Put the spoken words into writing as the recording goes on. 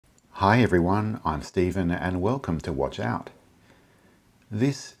Hi everyone, I'm Stephen and welcome to Watch Out.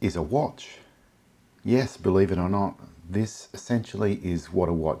 This is a watch. Yes, believe it or not, this essentially is what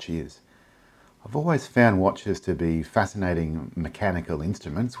a watch is. I've always found watches to be fascinating mechanical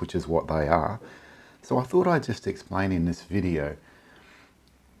instruments, which is what they are. So I thought I'd just explain in this video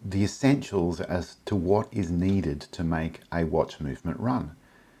the essentials as to what is needed to make a watch movement run.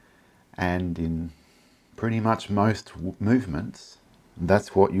 And in pretty much most movements,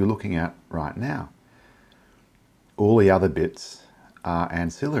 that's what you're looking at right now. All the other bits are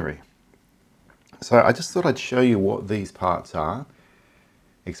ancillary. So I just thought I'd show you what these parts are,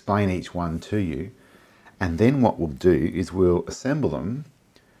 explain each one to you, and then what we'll do is we'll assemble them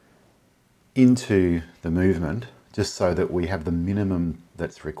into the movement just so that we have the minimum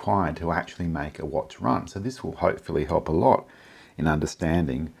that's required to actually make a watch run. So this will hopefully help a lot in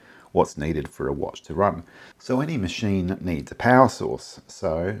understanding what's needed for a watch to run. So any machine needs a power source.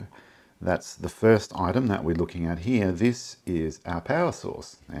 So that's the first item that we're looking at here. This is our power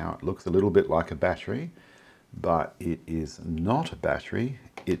source. Now it looks a little bit like a battery, but it is not a battery,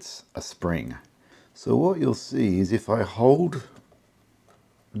 it's a spring. So what you'll see is if I hold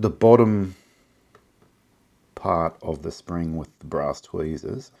the bottom part of the spring with the brass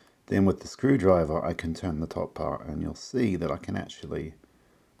tweezers, then with the screwdriver I can turn the top part, and you'll see that I can actually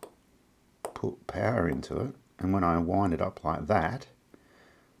put power into it, and when I wind it up like that,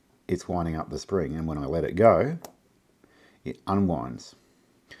 it's winding up the spring, and when I let it go, it unwinds.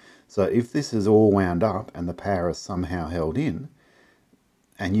 So if this is all wound up and the power is somehow held in,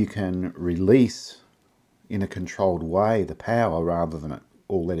 and you can release in a controlled way the power rather than it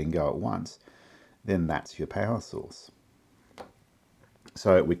all letting go at once, then that's your power source.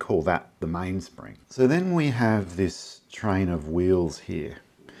 So we call that the mainspring. So then we have this train of wheels here,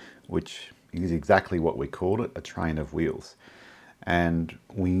 which is exactly what we called it, a train of wheels. And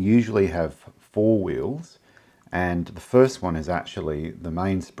we usually have 4 wheels, and the first one is actually the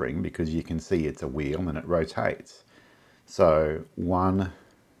mainspring because you can see it's a wheel and it rotates. So 1,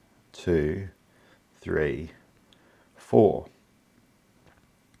 2, 3, 4.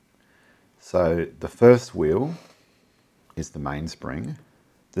 So the first wheel is the mainspring.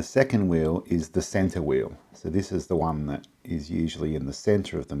 The second wheel is the center wheel. So this is the one that is usually in the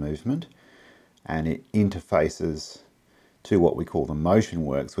center of the movement, and it interfaces to what we call the motion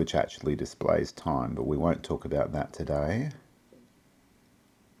works, which actually displays time, but we won't talk about that today.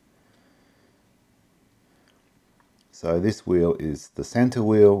 So this wheel is the center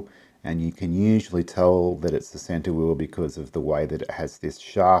wheel, and you can usually tell that it's the center wheel because of the way that it has this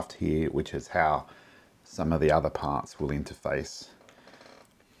shaft here, which is how some of the other parts will interface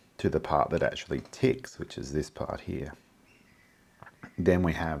to the part that actually ticks, which is this part here. Then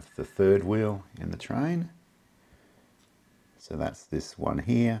we have the third wheel in the train. So that's this one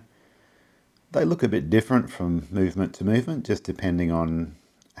here. They look a bit different from movement to movement, just depending on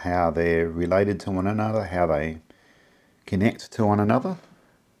how they're related to one another, how they connect to one another.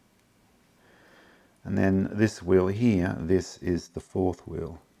 And then this wheel here, this is the fourth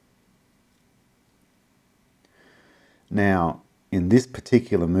wheel. Now, in this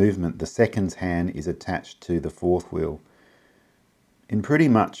particular movement, the seconds hand is attached to the fourth wheel. In pretty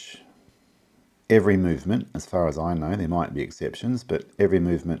much every movement, as far as I know, there might be exceptions, but every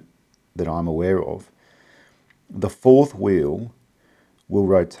movement that I'm aware of, the fourth wheel will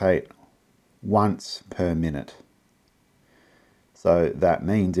rotate once per minute. So that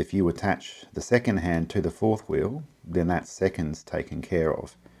means if you attach the second hand to the fourth wheel, then that second's taken care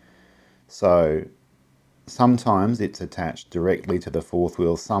of. So sometimes it's attached directly to the fourth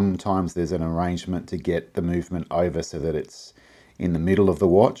wheel, sometimes there's an arrangement to get the movement over so that it's in the middle of the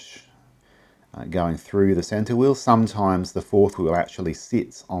watch, going through the center wheel. Sometimes the fourth wheel actually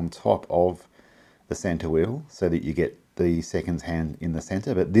sits on top of the center wheel so that you get the seconds hand in the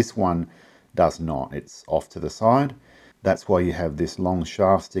center, but this one does not. It's off to the side. That's why you have this long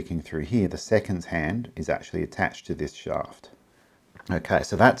shaft sticking through here. The seconds hand is actually attached to this shaft. Okay,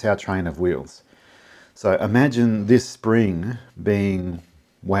 so that's our train of wheels. So imagine this spring being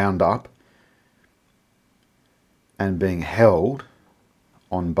wound up and being held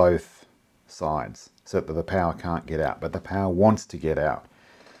on both sides so that the power can't get out, but the power wants to get out.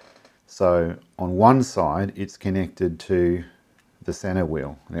 So on one side it's connected to the center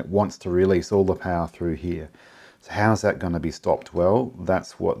wheel and it wants to release all the power through here. So how's that going to be stopped? Well,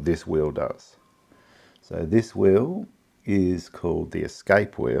 that's what this wheel does. So this wheel is called the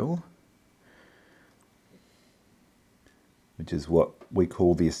escape wheel, which is what we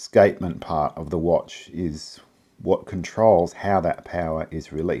call the escapement part of the watch, is what controls how that power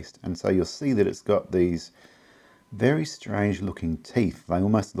is released. And so you'll see that it's got these very strange looking teeth. They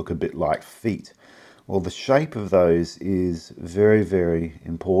almost look a bit like feet. Well, the shape of those is very, very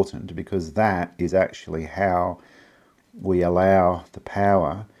important because that is actually how we allow the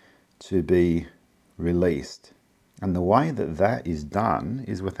power to be released. And the way that that is done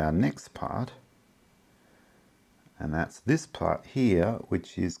is with our next part, and that's this part here,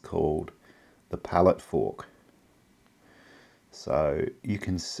 which is called the pallet fork. So you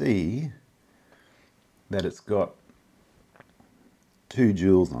can see that it's got 2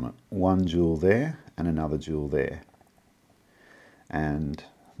 jewels on it, 1 jewel there and another jewel there, and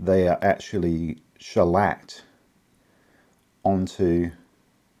they are actually shellacked onto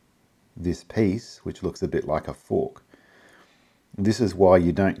this piece, which looks a bit like a fork. This is why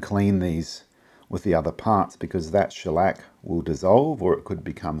you don't clean these with the other parts, because that shellac will dissolve or it could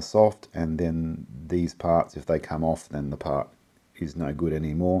become soft, and then these parts, if they come off, then the part is no good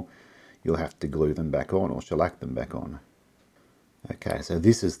anymore. You'll have to glue them back on or shellac them back on. Okay, so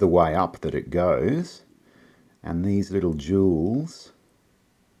this is the way up that it goes, and these little jewels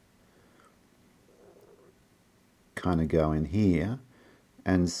kind of go in here,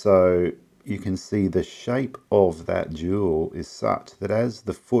 and so you can see the shape of that jewel is such that as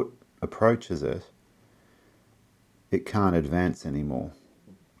the foot approaches it, it can't advance anymore.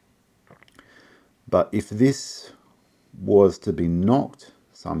 But if this was to be knocked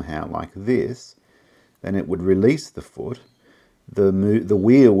somehow like this, then it would release the foot. The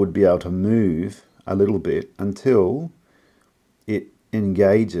wheel would be able to move a little bit until it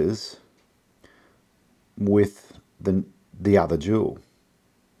engages with the other jewel.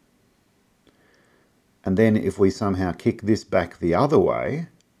 And then if we somehow kick this back the other way,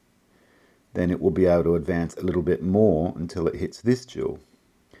 then it will be able to advance a little bit more until it hits this jewel.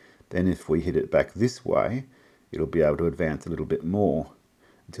 Then if we hit it back this way, it'll be able to advance a little bit more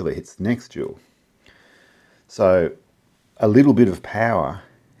until it hits the next jewel. So a little bit of power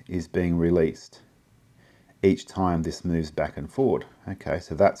is being released each time this moves back and forward. Okay,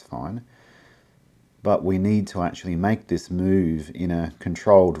 so that's fine. But we need to actually make this move in a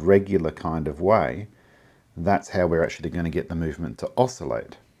controlled, regular kind of way. That's how we're actually going to get the movement to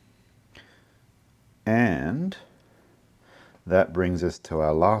oscillate. And that brings us to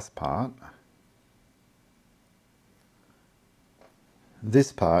our last part.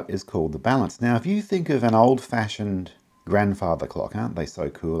 This part is called the balance. Now, if you think of an old-fashioned grandfather clock, aren't they so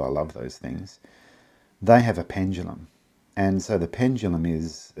cool? I love those things. They have a pendulum. And so the pendulum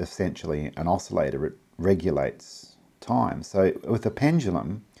is essentially an oscillator. It regulates time. So with a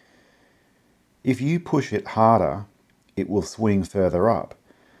pendulum, if you push it harder, it will swing further up.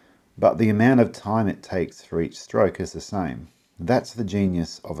 But the amount of time it takes for each stroke is the same. That's the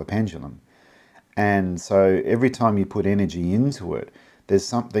genius of a pendulum. And so every time you put energy into it, there's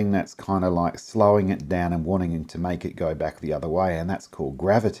something that's kind of like slowing it down and wanting to make it go back the other way, and that's called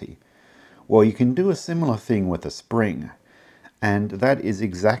gravity. Well, you can do a similar thing with a spring, and that is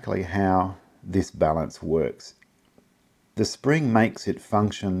exactly how this balance works. The spring makes it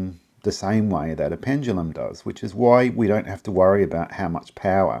function the same way that a pendulum does, which is why we don't have to worry about how much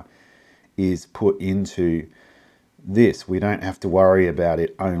power is put into this. We don't have to worry about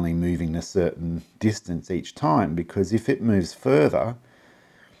it only moving a certain distance each time, because if it moves further,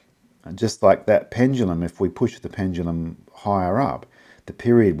 just like that pendulum, if we push the pendulum higher up, the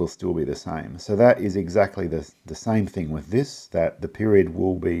period will still be the same. So that is exactly the same thing with this, that the period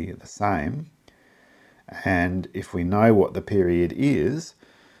will be the same. And if we know what the period is,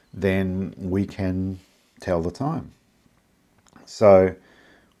 then we can tell the time. So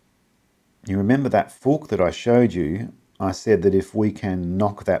you remember that fork that I showed you? I said that if we can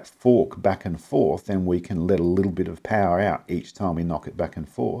knock that fork back and forth, then we can let a little bit of power out each time we knock it back and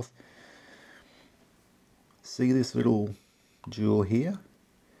forth. See this little jewel here?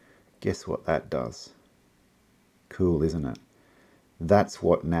 Guess what that does? Cool, isn't it? That's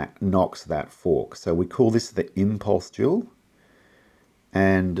what knocks that fork. So we call this the impulse jewel.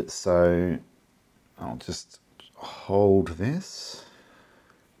 And so I'll just hold this.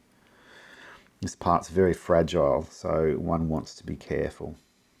 This part's very fragile, so one wants to be careful.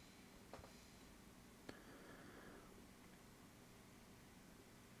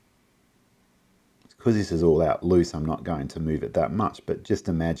 Because this is all out loose, I'm not going to move it that much, but just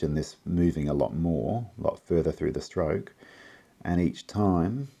imagine this moving a lot more, a lot further through the stroke, and each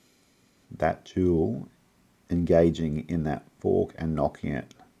time that jewel engaging in that fork and knocking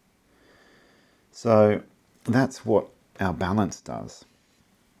it. So that's what our balance does.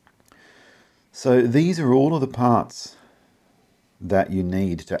 So these are all of the parts that you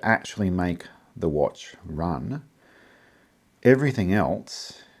need to actually make the watch run. Everything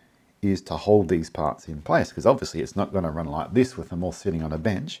else is to hold these parts in place, because obviously it's not going to run like this with them all sitting on a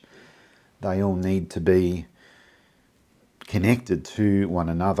bench. They all need to be connected to one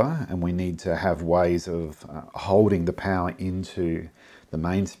another, and we need to have ways of holding the power into the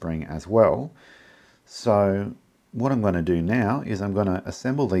mainspring as well. So what I'm going to do now is I'm going to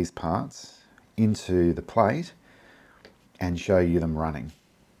assemble these parts into the plate and show you them running.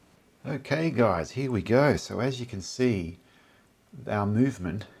 Okay guys, here we go. So as you can see, our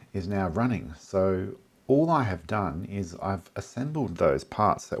movement is now running. So all I have done is I've assembled those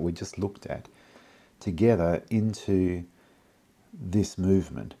parts that we just looked at together into this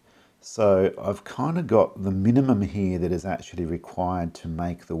movement. So I've kind of got the minimum here that is actually required to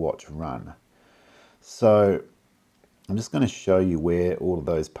make the watch run. So I'm just going to show you where all of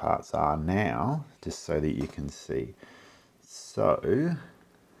those parts are now, just so that you can see. So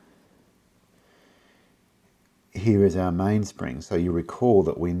here is our mainspring. So you recall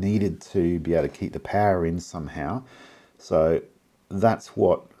that we needed to be able to keep the power in somehow. So that's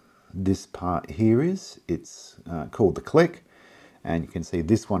what this part here is. It's called the click. And you can see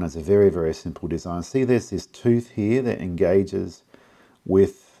this one is a very, very simple design. See, there's this tooth here that engages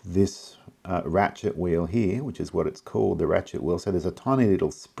with this ratchet wheel here, which is what it's called, the ratchet wheel. So there's a tiny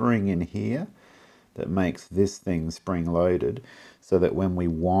little spring in here that makes this thing spring loaded, so that when we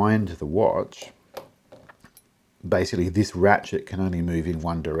wind the watch, basically this ratchet can only move in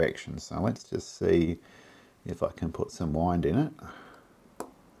one direction. So let's just see if I can put some wind in it.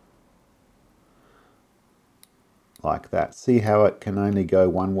 Like that. See how it can only go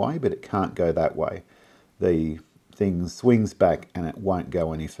one way, but it can't go that way. The thing swings back and it won't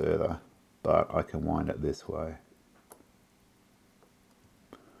go any further, but I can wind it this way.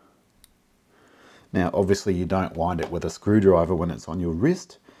 Now obviously you don't wind it with a screwdriver when it's on your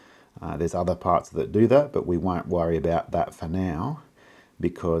wrist. There's other parts that do that, but we won't worry about that for now,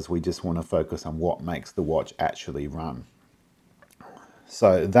 because we just want to focus on what makes the watch actually run.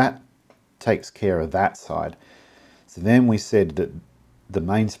 So that takes care of that side. So then we said that the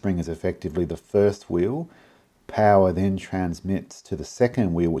mainspring is effectively the first wheel. Power then transmits to the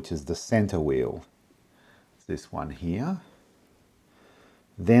second wheel, which is the center wheel. It's this one here.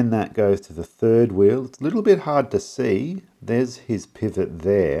 Then that goes to the third wheel. It's a little bit hard to see. There's his pivot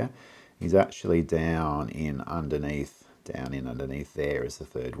there. He's actually down in underneath there is the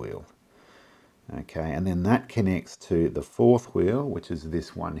third wheel. Okay, and then that connects to the fourth wheel, which is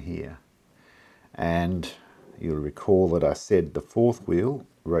this one here. And you'll recall that I said the fourth wheel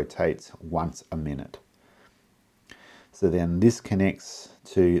rotates once a minute. So then this connects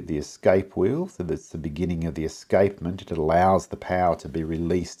to the escape wheel, so that's the beginning of the escapement. It allows the power to be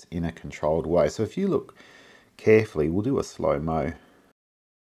released in a controlled way. So if you look carefully, we'll do a slow-mo.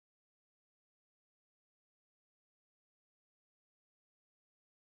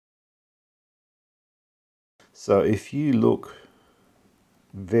 So if you look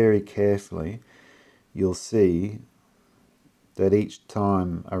very carefully, you'll see that each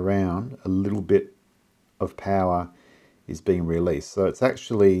time around a little bit of power is being released. So it's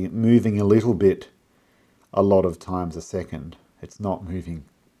actually moving a little bit a lot of times a second. It's not moving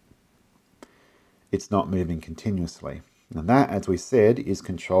continuously. And that, as we said, is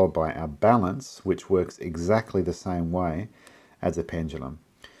controlled by our balance, which works exactly the same way as a pendulum.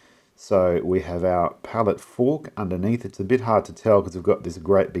 So we have our pallet fork underneath. It's a bit hard to tell because we've got this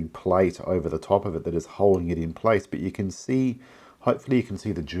great big plate over the top of it that is holding it in place, but you can see, hopefully you can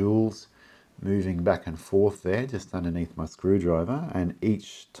see the jewels moving back and forth there just underneath my screwdriver, and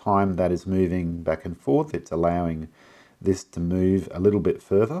each time that is moving back and forth, it's allowing this to move a little bit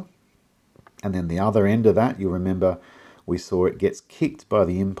further. And then the other end of that, you'll remember we saw it gets kicked by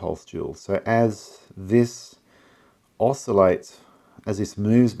the impulse jewel. So as this oscillates, as this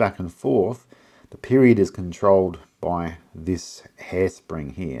moves back and forth, the period is controlled by this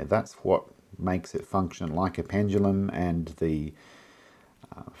hairspring here. That's what makes it function like a pendulum, and the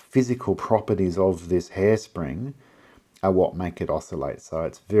physical properties of this hairspring are what make it oscillate. So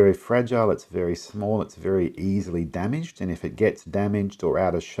it's very fragile, it's very small, it's very easily damaged, and if it gets damaged or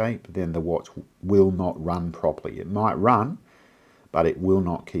out of shape, then the watch will not run properly. It might run, but it will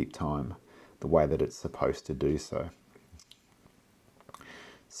not keep time the way that it's supposed to do so.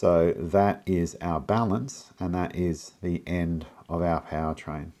 So that is our balance, and that is the end of our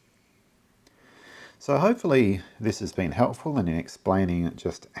powertrain. So hopefully this has been helpful in explaining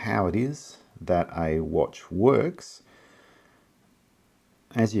just how it is that a watch works.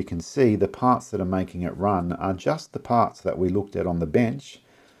 As you can see, the parts that are making it run are just the parts that we looked at on the bench.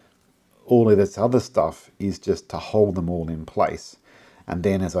 All of this other stuff is just to hold them all in place. And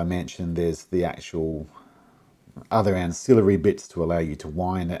then, as I mentioned, there's the actual other ancillary bits to allow you to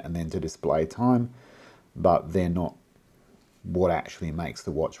wind it and then to display time, but they're not what actually makes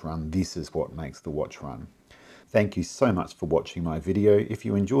the watch run. This is what makes the watch run. Thank you so much for watching my video. If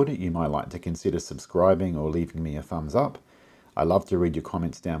you enjoyed it, you might like to consider subscribing or leaving me a thumbs up. I love to read your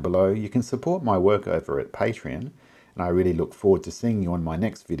comments down below. You can support my work over at Patreon, and I really look forward to seeing you on my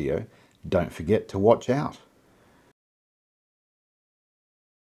next video. Don't forget to watch out.